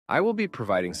I will be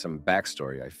providing some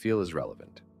backstory I feel is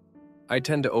relevant. I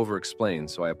tend to over-explain,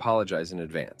 so I apologize in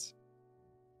advance.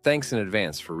 Thanks in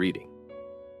advance for reading.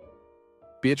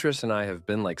 Beatrice and I have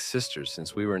been like sisters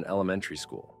since we were in elementary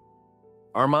school.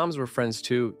 Our moms were friends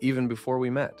too, even before we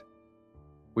met.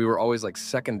 We were always like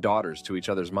second daughters to each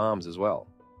other's moms as well.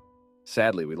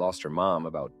 Sadly, we lost her mom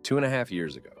about 2.5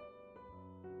 years ago.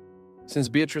 Since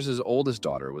Beatrice's oldest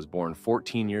daughter was born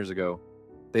 14 years ago,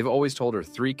 they've always told her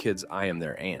 3 kids I am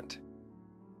their aunt.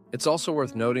 It's also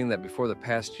worth noting that before the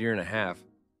past 1.5 years,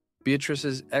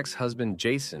 Beatrice's ex-husband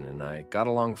Jason and I got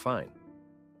along fine.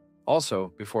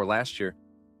 Also, before last year,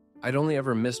 I'd only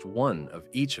ever missed one of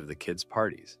each of the kids'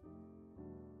 parties.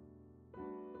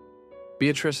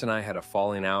 Beatrice and I had a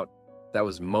falling out that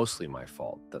was mostly my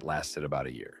fault that lasted about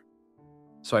a year.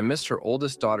 So I missed her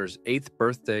oldest daughter's 8th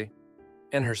birthday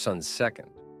and her son's 2nd.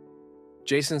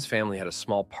 Jason's family had a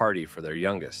small party for their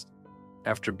youngest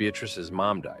after Beatrice's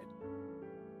mom died.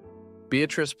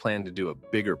 Beatrice planned to do a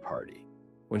bigger party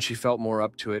when she felt more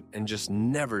up to it and just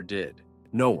never did.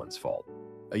 No one's fault.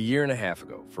 A 1.5 years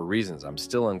ago, for reasons I'm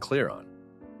still unclear on,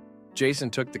 Jason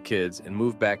took the kids and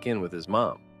moved back in with his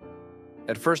mom.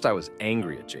 At first, I was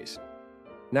angry at Jason.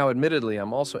 Now, admittedly,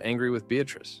 I'm also angry with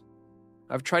Beatrice.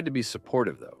 I've tried to be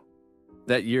supportive, though.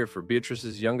 That year, for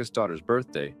Beatrice's youngest daughter's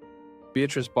birthday,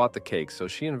 Beatrice bought the cake, so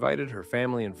she invited her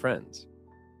family and friends.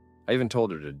 I even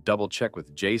told her to double-check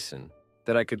with Jason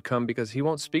that I could come because he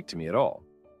won't speak to me at all.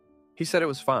 He said it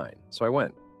was fine, so I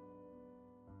went.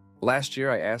 Last year,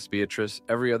 I asked Beatrice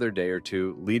every other day or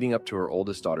two leading up to her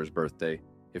oldest daughter's birthday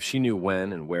if she knew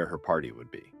when and where her party would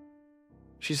be.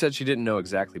 She said she didn't know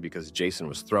exactly because Jason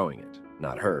was throwing it,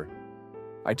 not her.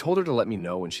 I told her to let me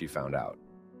know when she found out.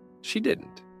 She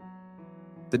didn't.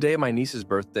 The day of my niece's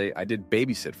birthday, I did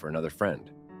babysit for another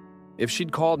friend. If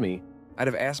she'd called me, I'd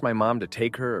have asked my mom to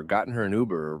take her or gotten her an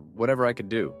Uber or whatever I could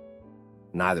do.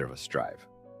 Neither of us drive.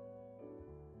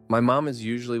 My mom is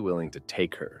usually willing to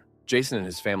take her. Jason and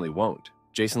his family won't.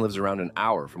 Jason lives around an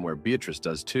hour from where Beatrice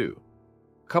does too.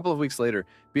 A couple of weeks later,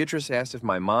 Beatrice asked if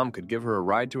my mom could give her a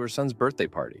ride to her son's birthday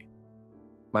party.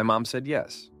 My mom said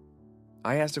yes.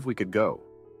 I asked if we could go.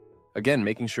 Again,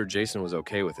 making sure Jason was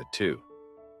okay with it too.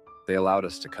 They allowed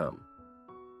us to come.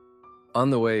 On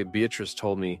the way, Beatrice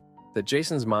told me that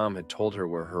Jason's mom had told her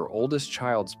where her oldest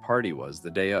child's party was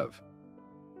the day of.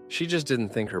 She just didn't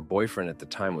think her boyfriend at the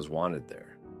time was wanted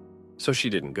there, so she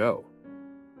didn't go.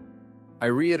 I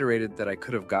reiterated that I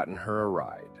could have gotten her a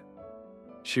ride.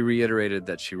 She reiterated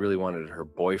that she really wanted her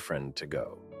boyfriend to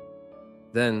go.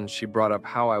 Then she brought up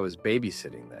how I was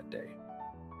babysitting that day.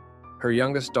 Her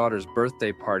youngest daughter's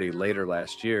birthday party later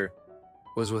last year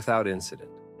was without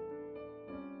incident.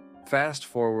 Fast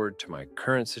forward to my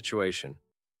current situation,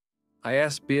 I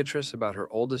asked Beatrice about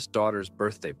her oldest daughter's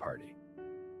birthday party.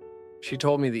 She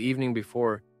told me the evening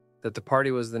before that the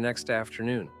party was the next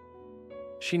afternoon.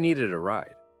 She needed a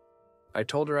ride. I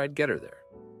told her I'd get her there.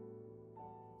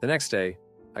 The next day,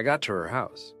 I got to her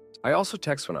house. I also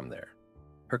text when I'm there.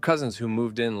 Her cousins who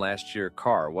moved in last year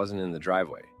car wasn't in the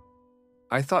driveway.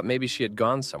 I thought maybe she had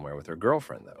gone somewhere with her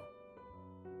girlfriend, though.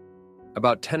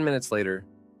 About 10 minutes later,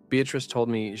 Beatrice told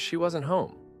me she wasn't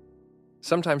home.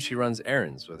 Sometimes she runs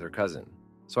errands with her cousin,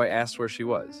 so I asked where she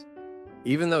was,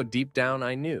 even though deep down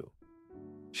I knew.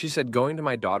 She said going to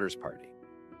my daughter's party.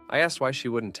 I asked why she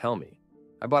wouldn't tell me.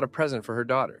 I bought a present for her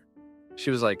daughter. She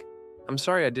was like, "I'm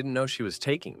sorry, I didn't know she was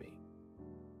taking me."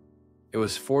 It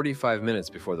was 45 minutes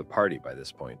before the party by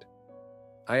this point.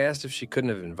 I asked if she couldn't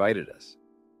have invited us.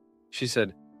 She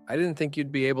said, "I didn't think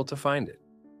you'd be able to find it."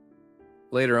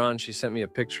 Later on, she sent me a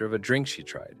picture of a drink she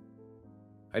tried.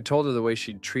 I told her the way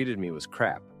she'd treated me was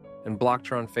crap and blocked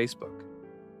her on Facebook.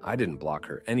 I didn't block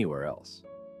her anywhere else.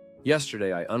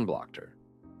 Yesterday, I unblocked her.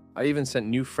 I even sent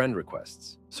new friend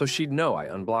requests, so she'd know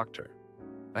I unblocked her.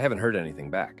 I haven't heard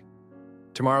anything back.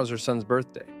 Tomorrow's her son's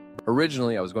birthday.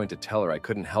 Originally, I was going to tell her I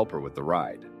couldn't help her with the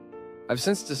ride. I've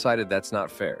since decided that's not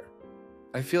fair.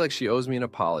 I feel like she owes me an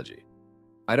apology.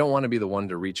 I don't want to be the one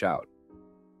to reach out.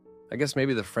 I guess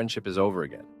maybe the friendship is over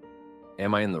again.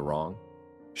 Am I in the wrong?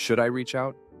 Should I reach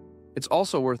out? It's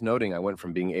also worth noting I went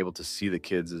from being able to see the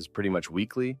kids as pretty much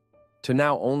weekly to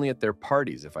now only at their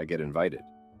parties if I get invited.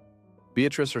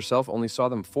 Beatrice herself only saw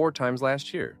them 4 times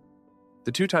last year.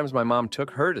 The 2 times my mom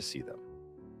took her to see them.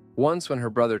 Once when her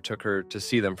brother took her to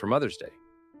see them for Mother's Day.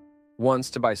 Once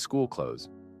to buy school clothes,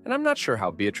 and I'm not sure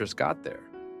how Beatrice got there.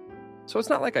 So it's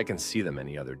not like I can see them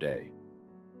any other day.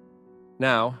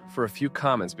 Now, for a few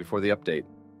comments before the update.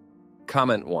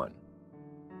 Comment 1.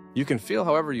 You can feel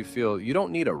however you feel. You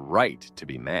don't need a right to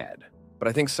be mad. But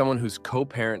I think someone whose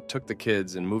co-parent took the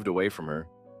kids and moved away from her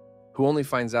who only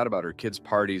finds out about her kids'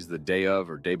 parties the day of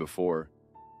or day before,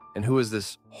 and who is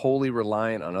this wholly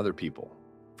reliant on other people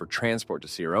for transport to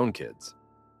see her own kids.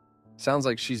 Sounds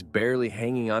like she's barely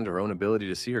hanging on to her own ability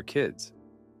to see her kids.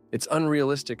 It's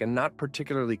unrealistic and not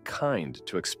particularly kind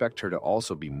to expect her to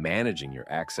also be managing your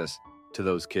access to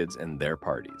those kids and their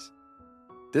parties.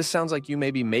 This sounds like you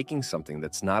may be making something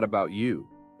that's not about you,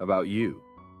 about you.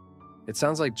 It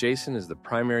sounds like Jason is the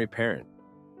primary parent,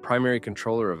 primary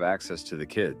controller of access to the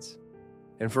kids,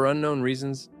 and for unknown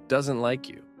reasons, doesn't like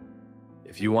you.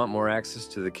 If you want more access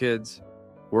to the kids,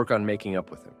 work on making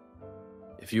up with him.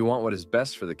 If you want what is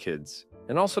best for the kids,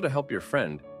 and also to help your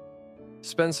friend,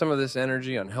 spend some of this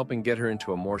energy on helping get her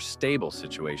into a more stable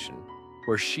situation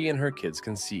where she and her kids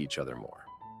can see each other more.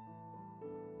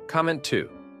 Comment 2.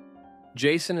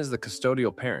 Jason is the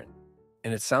custodial parent,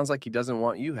 and it sounds like he doesn't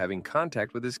want you having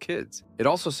contact with his kids. It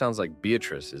also sounds like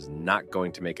Beatrice is not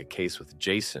going to make a case with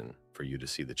Jason for you to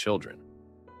see the children.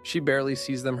 She barely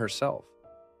sees them herself.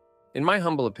 In my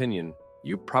humble opinion,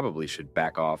 you probably should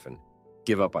back off and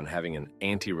give up on having an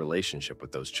anti-relationship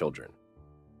with those children.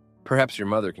 Perhaps your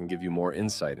mother can give you more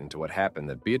insight into what happened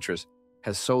that Beatrice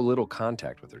has so little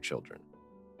contact with her children.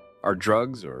 Are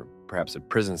drugs or perhaps a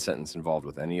prison sentence involved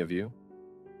with any of you?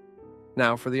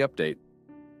 Now for the update.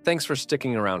 Thanks for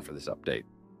sticking around for this update.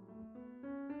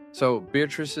 So,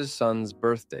 Beatrice's son's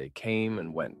birthday came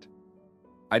and went.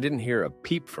 I didn't hear a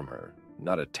peep from her,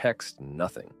 not a text,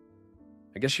 nothing.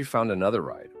 I guess she found another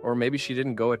ride, or maybe she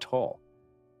didn't go at all.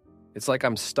 It's like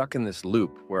I'm stuck in this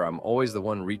loop where I'm always the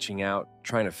one reaching out,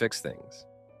 trying to fix things.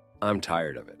 I'm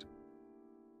tired of it.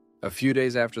 A few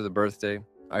days after the birthday,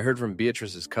 I heard from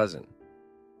Beatrice's cousin.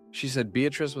 She said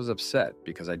Beatrice was upset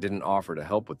because I didn't offer to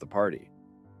help with the party.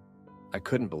 I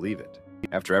couldn't believe it.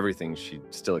 After everything, she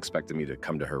still expected me to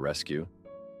come to her rescue.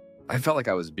 I felt like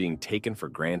I was being taken for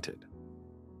granted.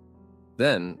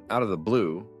 Then, out of the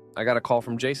blue, I got a call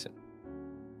from Jason.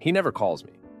 He never calls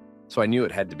me, so I knew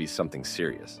it had to be something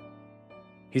serious.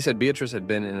 He said Beatrice had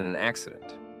been in an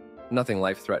accident. Nothing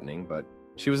life-threatening, but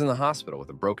she was in the hospital with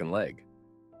a broken leg.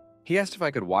 He asked if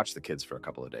I could watch the kids for a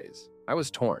couple of days. I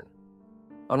was torn.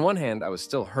 On one hand, I was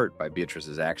still hurt by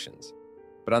Beatrice's actions,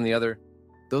 but on the other,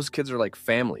 those kids are like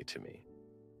family to me.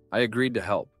 I agreed to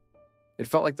help. It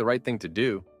felt like the right thing to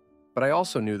do, but I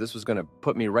also knew this was going to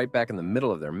put me right back in the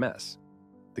middle of their mess.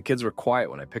 The kids were quiet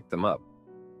when I picked them up.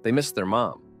 They missed their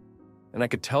mom, and I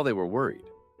could tell they were worried.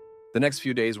 The next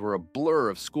few days were a blur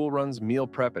of school runs, meal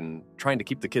prep, and trying to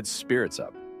keep the kids' spirits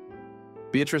up.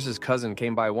 Beatrice's cousin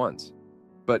came by once,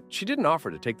 but she didn't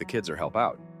offer to take the kids or help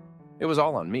out. It was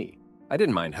all on me. I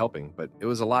didn't mind helping, but it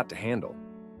was a lot to handle,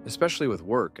 especially with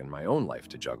work and my own life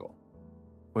to juggle.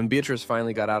 When Beatrice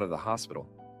finally got out of the hospital,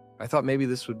 I thought maybe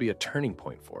this would be a turning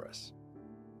point for us.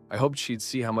 I hoped she'd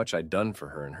see how much I'd done for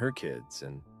her and her kids,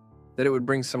 and that it would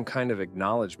bring some kind of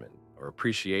acknowledgement or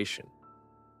appreciation.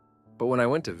 But when I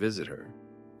went to visit her,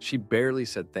 she barely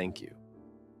said thank you.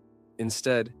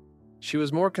 Instead, she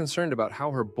was more concerned about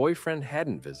how her boyfriend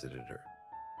hadn't visited her.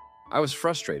 I was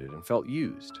frustrated and felt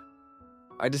used.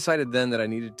 I decided then that I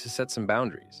needed to set some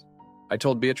boundaries. I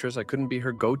told Beatrice I couldn't be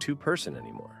her go-to person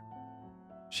anymore.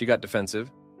 She got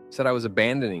defensive, said I was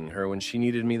abandoning her when she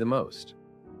needed me the most.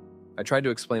 I tried to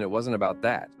explain it wasn't about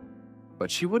that,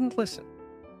 but she wouldn't listen.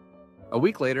 A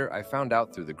week later, I found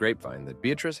out through the grapevine that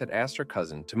Beatrice had asked her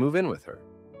cousin to move in with her,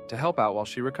 to help out while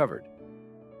she recovered.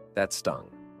 That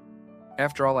stung.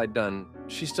 After all I'd done,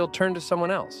 she still turned to someone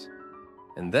else.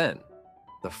 And then,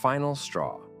 the final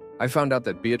straw. I found out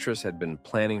that Beatrice had been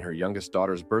planning her youngest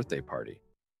daughter's birthday party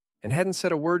and hadn't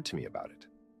said a word to me about it.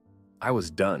 I was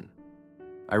done.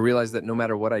 I realized that no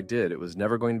matter what I did, it was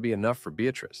never going to be enough for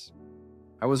Beatrice.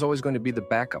 I was always going to be the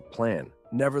backup plan,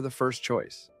 never the first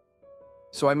choice.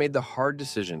 So I made the hard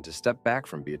decision to step back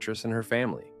from Beatrice and her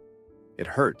family. It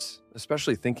hurts,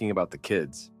 especially thinking about the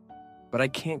kids, but I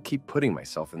can't keep putting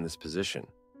myself in this position.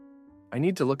 I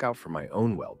need to look out for my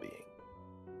own well-being.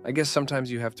 I guess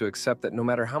sometimes you have to accept that no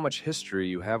matter how much history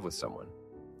you have with someone,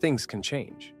 things can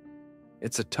change.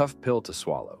 It's a tough pill to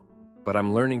swallow, but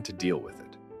I'm learning to deal with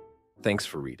it. Thanks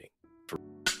for reading.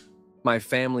 My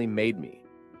family made me.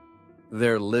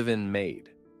 They're live-in made.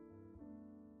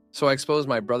 So I exposed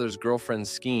my brother's girlfriend's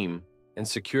scheme and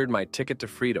secured my ticket to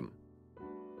freedom.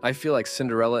 I feel like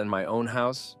Cinderella in my own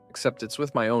house, except it's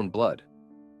with my own blood.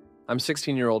 I'm a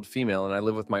 16-year-old female and I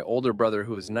live with my older brother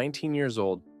who is 19 years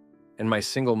old and my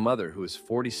single mother who is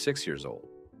 46 years old.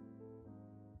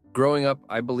 Growing up,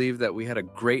 I believed that we had a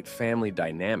great family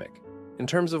dynamic in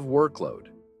terms of workload,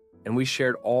 and we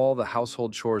shared all the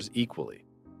household chores equally.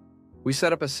 We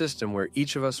set up a system where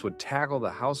each of us would tackle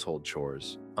the household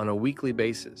chores on a weekly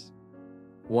basis.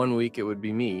 One week it would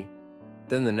be me,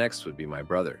 Then the next would be my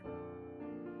brother.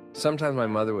 Sometimes my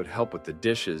mother would help with the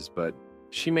dishes, but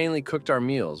she mainly cooked our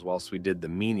meals whilst we did the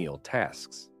menial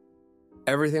tasks.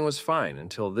 Everything was fine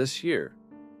until this year.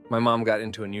 My mom got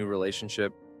into a new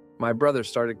relationship. My brother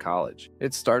started college.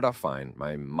 It started off fine.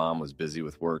 My mom was busy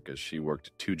with work as she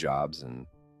worked 2 jobs, and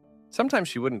sometimes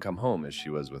she wouldn't come home as she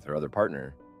was with her other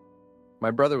partner.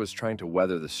 My brother was trying to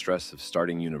weather the stress of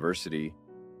starting university,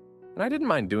 and I didn't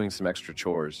mind doing some extra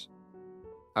chores.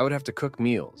 I would have to cook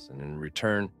meals, and in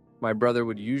return, my brother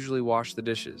would usually wash the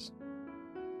dishes.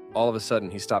 All of a sudden,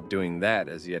 he stopped doing that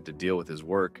as he had to deal with his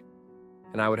work,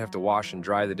 and I would have to wash and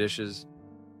dry the dishes.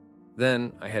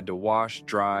 Then I had to wash,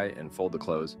 dry, and fold the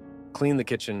clothes, clean the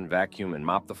kitchen, vacuum and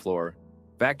mop the floor,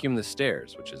 vacuum the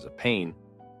stairs, which is a pain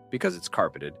because it's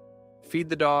carpeted, feed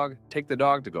the dog, take the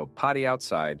dog to go potty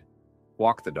outside,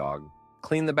 walk the dog,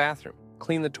 clean the bathroom,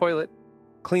 clean the toilet,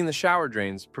 clean the shower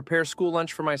drains, prepare school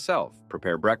lunch for myself,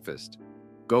 prepare breakfast,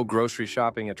 go grocery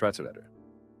shopping, etc.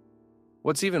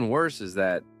 What's even worse is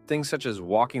that things such as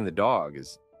walking the dog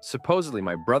is supposedly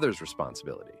my brother's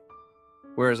responsibility.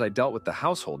 Whereas I dealt with the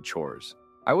household chores,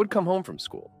 I would come home from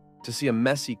school to see a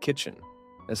messy kitchen,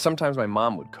 as sometimes my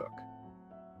mom would cook.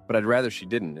 But I'd rather she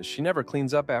didn't, as she never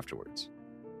cleans up afterwards.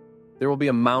 There will be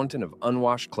a mountain of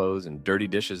unwashed clothes and dirty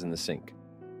dishes in the sink.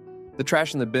 The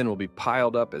trash in the bin will be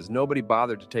piled up as nobody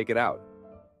bothered to take it out.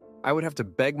 I would have to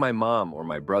beg my mom or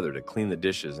my brother to clean the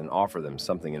dishes and offer them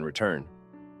something in return.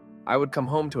 I would come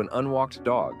home to an unwalked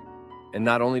dog, and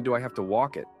not only do I have to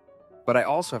walk it, but I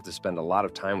also have to spend a lot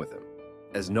of time with him,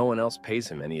 as no one else pays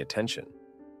him any attention.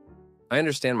 I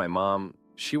understand my mom,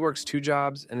 she works 2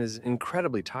 jobs and is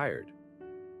incredibly tired.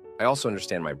 I also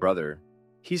understand my brother.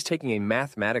 He's taking a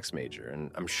mathematics major,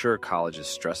 and I'm sure college is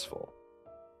stressful.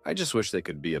 I just wish they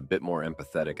could be a bit more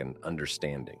empathetic and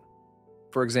understanding.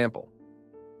 For example,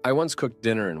 I once cooked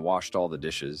dinner and washed all the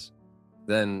dishes.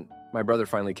 Then my brother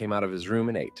finally came out of his room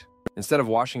and ate. Instead of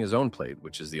washing his own plate,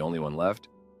 which is the only one left,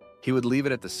 he would leave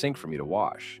it at the sink for me to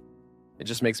wash. It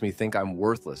just makes me think I'm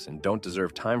worthless and don't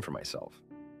deserve time for myself.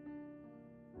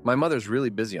 My mother's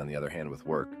really busy, on the other hand, with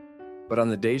work, but on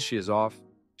the days she is off,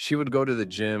 she would go to the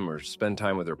gym or spend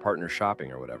time with her partner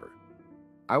shopping or whatever.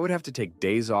 I would have to take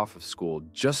days off of school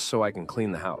just so I can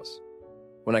clean the house.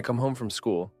 When I come home from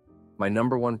school, my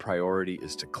number 1 priority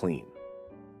is to clean.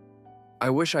 I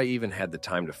wish I even had the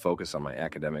time to focus on my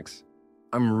academics.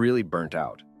 I'm really burnt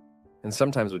out, and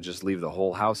sometimes would just leave the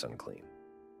whole house unclean.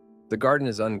 The garden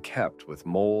is unkept with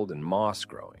mold and moss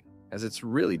growing, as it's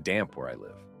really damp where I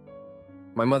live.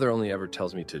 My mother only ever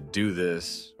tells me to do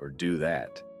this or do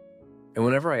that. And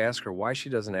whenever I ask her why she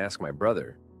doesn't ask my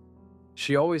brother,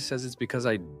 she always says it's because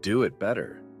I do it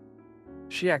better.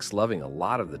 She acts loving a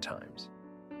lot of the times,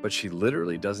 but she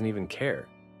literally doesn't even care,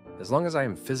 as long as I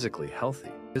am physically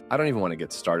healthy. I don't even want to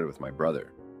get started with my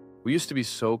brother. We used to be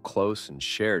so close and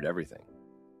shared everything.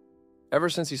 Ever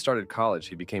since he started college,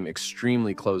 he became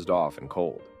extremely closed off and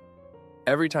cold.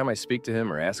 Every time I speak to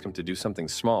him or ask him to do something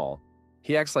small,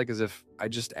 he acts like as if I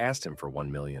just asked him for $1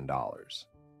 million.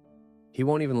 He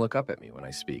won't even look up at me when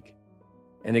I speak,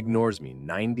 and ignores me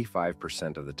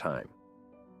 95% of the time.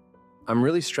 I'm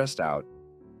really stressed out,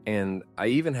 and I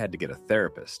even had to get a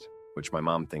therapist, which my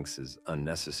mom thinks is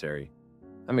unnecessary.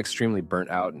 I'm extremely burnt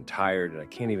out and tired, and I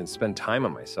can't even spend time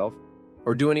on myself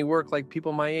or do any work like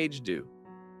people my age do.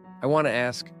 I want to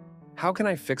ask, how can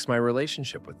I fix my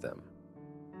relationship with them?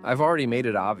 I've already made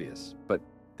it obvious, but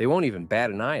they won't even bat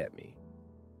an eye at me.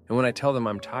 And when I tell them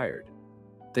I'm tired,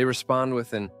 they respond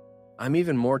with an, "I'm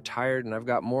even more tired and I've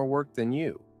got more work than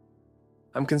you."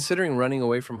 I'm considering running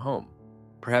away from home,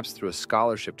 perhaps through a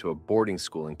scholarship to a boarding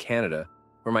school in Canada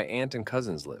where my aunt and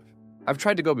cousins live. I've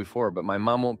tried to go before, but my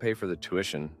mom won't pay for the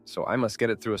tuition, so I must get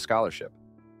it through a scholarship.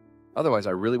 Otherwise,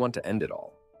 I really want to end it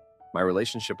all. My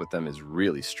relationship with them is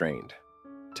really strained.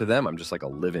 To them, I'm just like a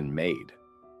live-in maid.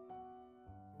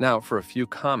 Now, for a few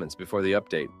comments before the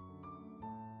update.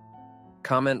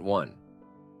 Comment 1.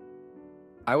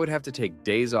 I would have to take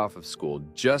days off of school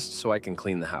just so I can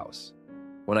clean the house.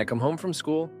 When I come home from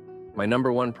school, my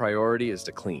number 1 priority is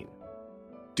to clean.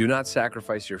 Do not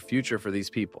sacrifice your future for these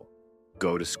people.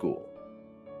 Go to school.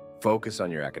 Focus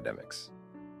on your academics.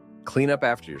 Clean up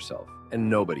after yourself and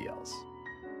nobody else.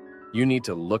 You need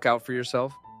to look out for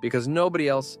yourself because nobody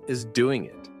else is doing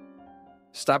it.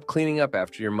 Stop cleaning up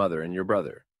after your mother and your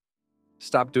brother.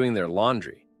 Stop doing their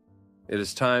laundry. It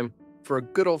is time for a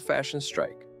good old-fashioned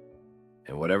strike.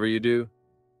 And whatever you do,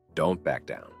 don't back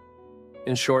down.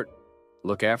 In short,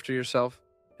 look after yourself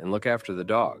and look after the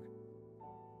dog.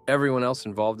 Everyone else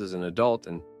involved is an adult,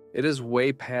 and it is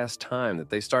way past time that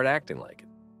they start acting like it.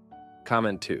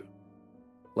 Comment 2.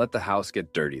 Let the house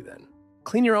get dirty then.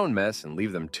 Clean your own mess and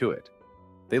leave them to it.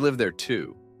 They live there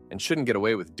too, and shouldn't get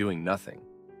away with doing nothing.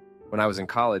 When I was in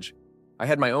college, I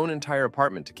had my own entire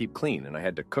apartment to keep clean, and I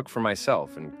had to cook for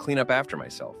myself and clean up after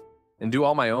myself and do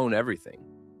all my own everything.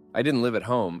 I didn't live at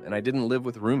home, and I didn't live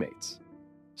with roommates.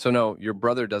 So no, your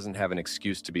brother doesn't have an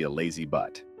excuse to be a lazy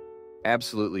butt.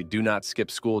 Absolutely do not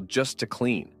skip school just to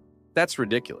clean. That's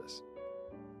ridiculous.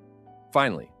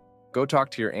 Finally, go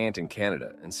talk to your aunt in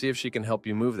Canada and see if she can help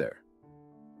you move there.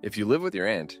 If you live with your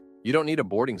aunt, you don't need a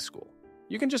boarding school.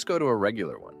 You can just go to a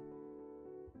regular one.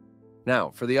 Now,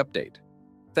 for the update.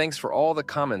 Thanks for all the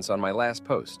comments on my last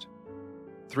post.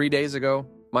 3 days ago,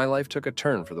 my life took a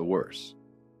turn for the worse.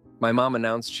 My mom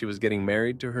announced she was getting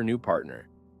married to her new partner,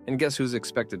 and guess who's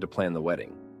expected to plan the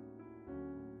wedding?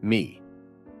 Me.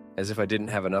 As if I didn't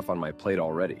have enough on my plate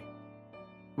already.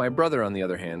 My brother, on the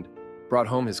other hand, brought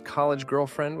home his college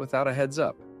girlfriend without a heads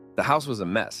up. The house was a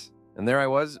mess, and there I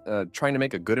was, trying to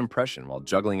make a good impression while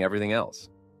juggling everything else.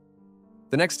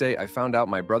 The next day, I found out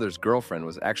my brother's girlfriend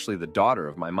was actually the daughter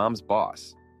of my mom's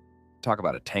boss. Talk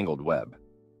about a tangled web.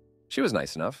 She was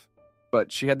nice enough,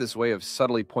 but she had this way of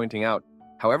subtly pointing out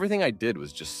how everything I did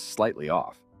was just slightly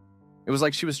off. It was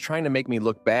like she was trying to make me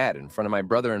look bad in front of my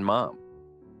brother and mom.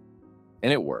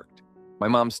 And it worked. My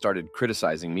mom started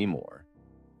criticizing me more.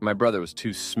 My brother was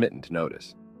too smitten to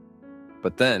notice.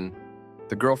 But then,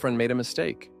 the girlfriend made a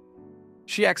mistake.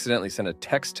 She accidentally sent a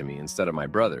text to me instead of my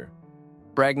brother,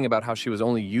 bragging about how she was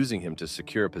only using him to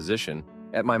secure a position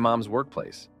at my mom's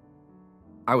workplace.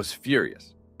 I was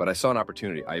furious, but I saw an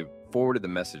opportunity. I forwarded the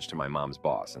message to my mom's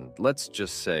boss, and let's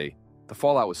just say the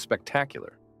fallout was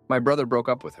spectacular. My brother broke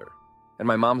up with her, and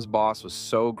my mom's boss was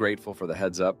so grateful for the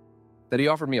heads up that he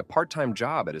offered me a part-time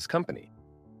job at his company,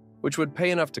 which would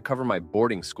pay enough to cover my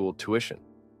boarding school tuition.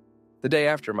 The day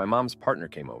after, my mom's partner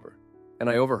came over, and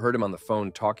I overheard him on the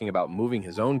phone talking about moving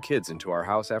his own kids into our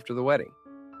house after the wedding.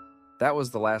 That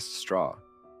was the last straw.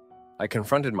 I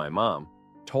confronted my mom,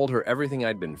 told her everything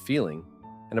I'd been feeling,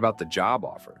 and about the job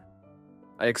offer.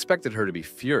 I expected her to be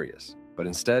furious, but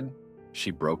instead,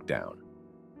 she broke down.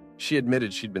 She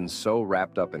admitted she'd been so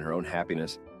wrapped up in her own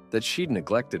happiness that she'd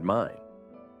neglected mine.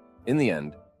 In the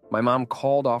end, my mom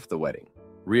called off the wedding,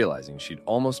 realizing she'd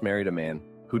almost married a man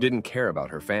who didn't care about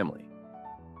her family.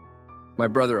 My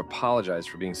brother apologized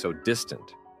for being so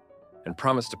distant and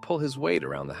promised to pull his weight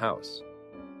around the house.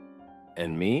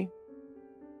 And me?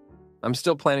 I'm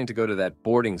still planning to go to that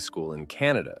boarding school in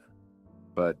Canada,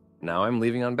 but now I'm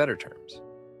leaving on better terms.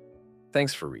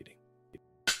 Thanks for reading.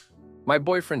 My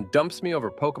boyfriend dumps me over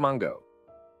Pokemon Go.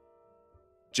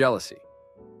 Jealousy.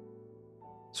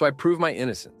 So I prove my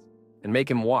innocence and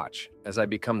make him watch as I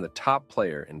become the top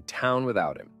player in town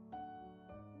without him.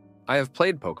 I have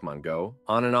played Pokemon Go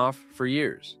on and off for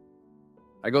years.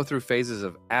 I go through phases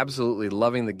of absolutely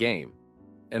loving the game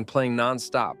and playing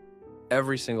non-stop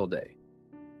every single day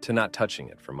to not touching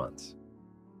it for months.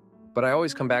 But I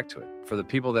always come back to it for the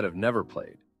people that have never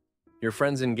played. Your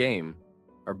friends in-game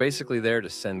are basically there to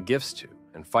send gifts to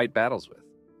and fight battles with.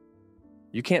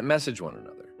 You can't message one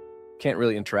another. Can't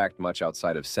really interact much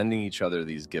outside of sending each other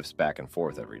these gifts back and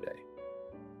forth every day.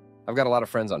 I've got a lot of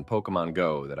friends on Pokemon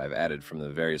Go that I've added from the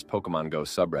various Pokemon Go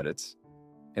subreddits,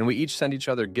 and we each send each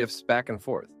other gifts back and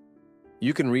forth.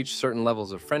 You can reach certain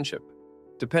levels of friendship,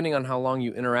 depending on how long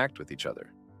you interact with each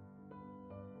other.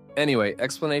 Anyway,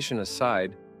 explanation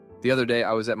aside, the other day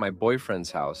I was at my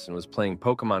boyfriend's house and was playing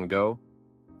Pokemon Go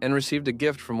and received a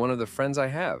gift from one of the friends I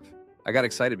have. I got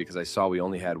excited because I saw we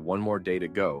only had one more day to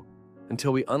go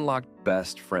until we unlocked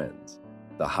Best Friends,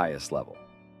 the highest level.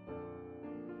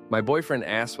 My boyfriend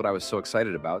asked what I was so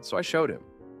excited about, so I showed him.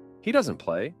 He doesn't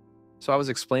play, so I was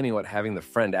explaining what having the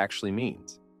friend actually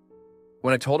means.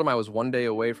 When I told him I was one day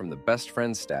away from the Best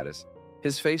Friends status,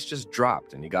 his face just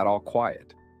dropped and he got all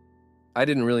quiet. I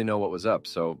didn't really know what was up,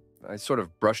 so I sort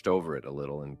of brushed over it a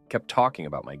little and kept talking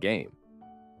about my game.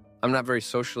 I'm not very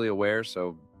socially aware,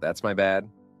 so that's my bad.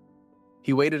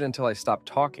 He waited until I stopped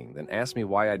talking, then asked me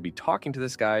why I'd be talking to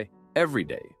this guy every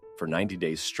day for 90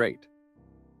 days straight.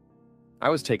 I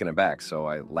was taken aback, so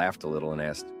I laughed a little and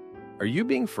asked, "Are you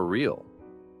being for real?"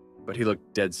 But he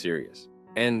looked dead serious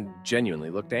and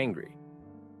genuinely looked angry.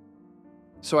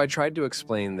 So I tried to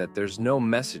explain that there's no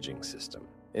messaging system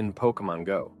in Pokemon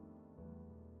Go.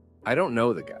 I don't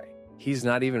know the guy. He's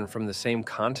not even from the same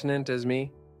continent as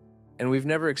me, and we've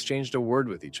never exchanged a word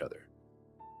with each other.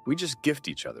 We just gift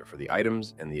each other for the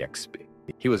items and the XP.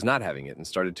 He was not having it and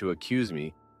started to accuse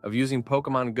me of using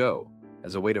Pokemon Go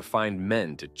as a way to find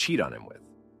men to cheat on him with.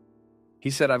 He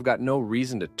said I've got no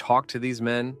reason to talk to these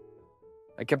men.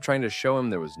 I kept trying to show him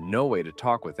there was no way to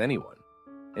talk with anyone,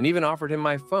 and even offered him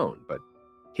my phone, but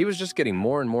He was just getting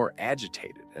more and more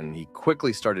agitated, and he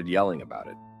quickly started yelling about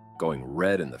it, going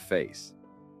red in the face.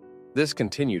 This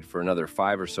continued for another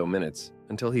 5 or so minutes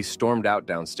until he stormed out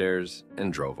downstairs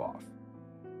and drove off.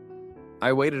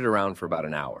 I waited around for about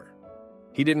an hour.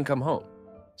 He didn't come home,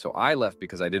 so I left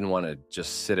because I didn't want to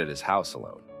just sit at his house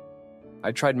alone.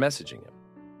 I tried messaging him.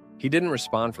 He didn't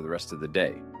respond for the rest of the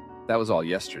day. That was all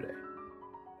yesterday.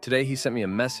 Today he sent me a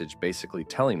message basically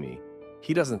telling me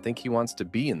he doesn't think he wants to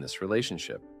be in this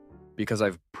relationship because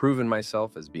I've proven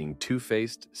myself as being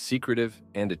two-faced, secretive,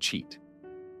 and a cheat.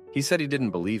 He said he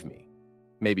didn't believe me,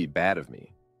 maybe bad of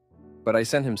me, but I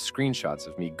sent him screenshots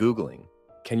of me Googling,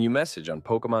 "Can you message on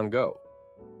Pokemon Go?"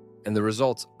 And the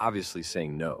results obviously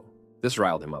saying no. This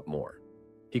riled him up more.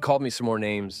 He called me some more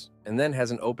names and then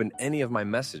hasn't opened any of my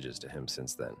messages to him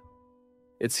since then.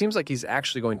 It seems like he's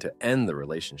actually going to end the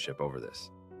relationship over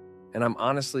this, and I'm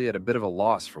honestly at a bit of a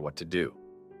loss for what to do.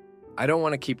 I don't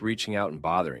want to keep reaching out and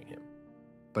bothering him,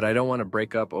 but I don't want to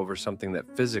break up over something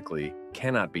that physically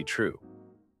cannot be true.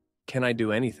 Can I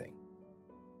do anything?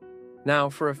 Now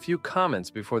for a few comments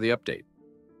before the update.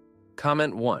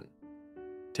 Comment 1.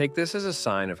 Take this as a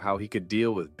sign of how he could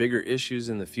deal with bigger issues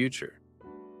in the future.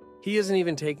 He isn't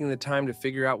even taking the time to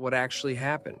figure out what actually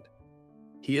happened.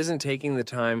 He isn't taking the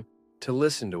time to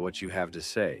listen to what you have to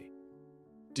say.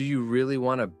 Do you really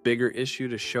want a bigger issue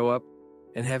to show up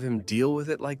and have him deal with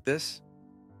it like this?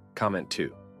 Comment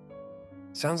 2.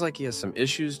 Sounds like he has some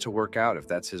issues to work out if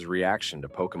that's his reaction to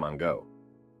Pokemon Go.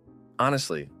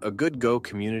 Honestly, a good Go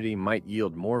community might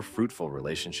yield more fruitful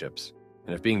relationships,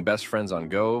 and if being best friends on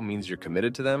Go means you're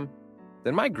committed to them,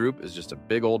 then my group is just a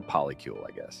big old polycule,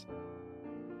 I guess.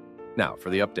 Now, for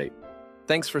the update.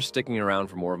 Thanks for sticking around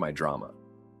for more of my drama.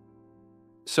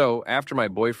 So, after my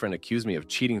boyfriend accused me of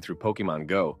cheating through Pokemon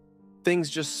Go, things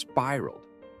just spiraled.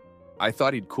 I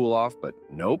thought he'd cool off, but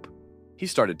nope. He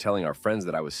started telling our friends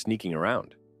that I was sneaking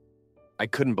around. I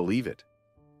couldn't believe it.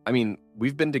 I mean,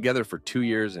 we've been together for 2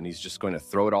 years and he's just going to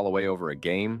throw it all away over a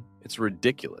game? It's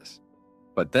ridiculous.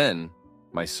 But then,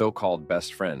 my so-called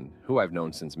best friend, who I've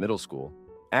known since middle school,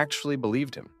 actually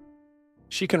believed him.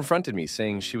 She confronted me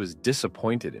saying she was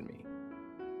disappointed in me.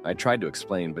 I tried to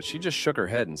explain, but she just shook her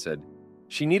head and said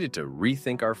she needed to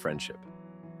rethink our friendship.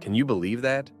 Can you believe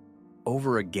that?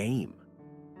 Over a game.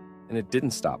 And it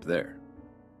didn't stop there.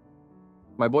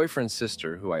 My boyfriend's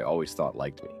sister, who I always thought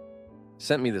liked me,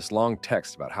 sent me this long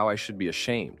text about how I should be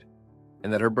ashamed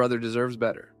and that her brother deserves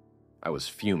better. I was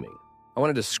fuming. I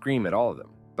wanted to scream at all of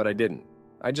them, but I didn't.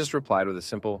 I just replied with a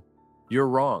simple, "You're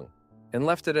wrong," and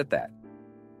left it at that.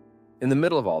 In the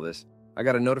middle of all this, I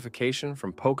got a notification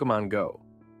from Pokemon Go.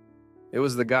 It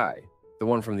was the guy, the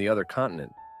one from the other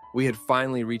continent. We had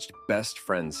finally reached best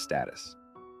friends status.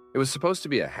 It was supposed to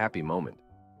be a happy moment,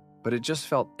 but it just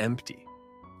felt empty.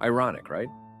 Ironic, right?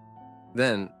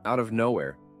 Then, out of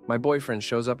nowhere, my boyfriend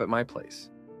shows up at my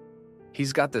place.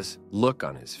 He's got this look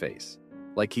on his face,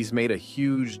 like he's made a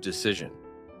huge decision.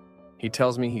 He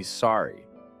tells me he's sorry,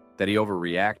 that he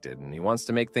overreacted, and he wants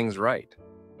to make things right.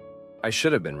 I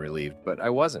should have been relieved, but I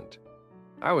wasn't.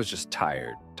 I was just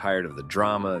tired of the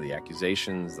drama, the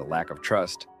accusations, the lack of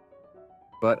trust.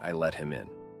 But I let him in.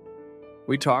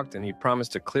 We talked, and he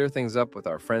promised to clear things up with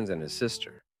our friends and his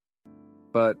sister.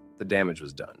 But the damage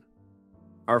was done.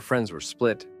 Our friends were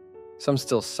split, some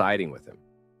still siding with him,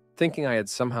 thinking I had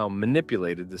somehow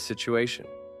manipulated the situation.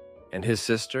 And his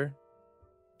sister?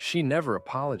 She never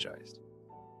apologized.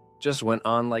 Just went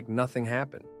on like nothing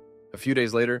happened. A few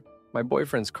days later, my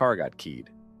boyfriend's car got keyed.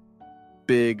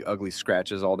 Big, ugly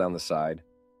scratches all down the side.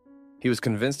 He was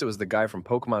convinced it was the guy from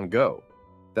Pokemon Go,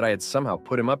 that I had somehow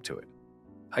put him up to it.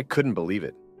 I couldn't believe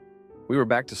it. We were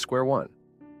back to square one.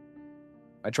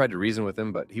 I tried to reason with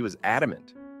him, but he was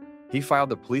adamant. He filed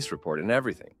the police report and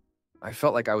everything. I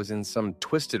felt like I was in some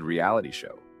twisted reality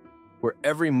show, where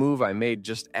every move I made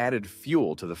just added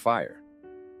fuel to the fire.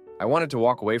 I wanted to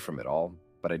walk away from it all,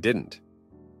 but I didn't.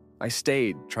 I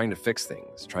stayed trying to fix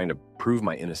things, trying to prove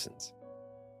my innocence.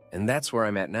 And that's where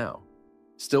I'm at now.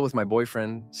 Still with my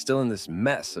boyfriend, still in this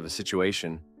mess of a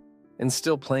situation, and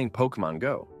still playing Pokemon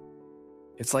Go.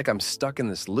 It's like I'm stuck in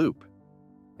this loop,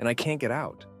 and I can't get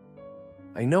out.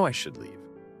 I know I should leave,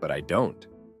 but I don't.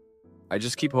 I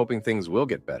just keep hoping things will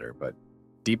get better, but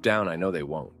deep down I know they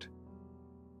won't.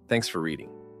 Thanks for reading.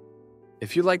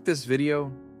 If you like this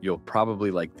video, you'll probably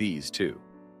like these too.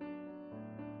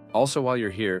 Also, while you're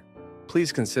here,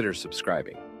 please consider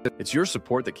subscribing. It's your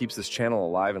support that keeps this channel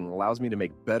alive and allows me to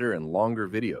make better and longer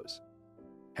videos.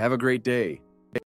 Have a great day.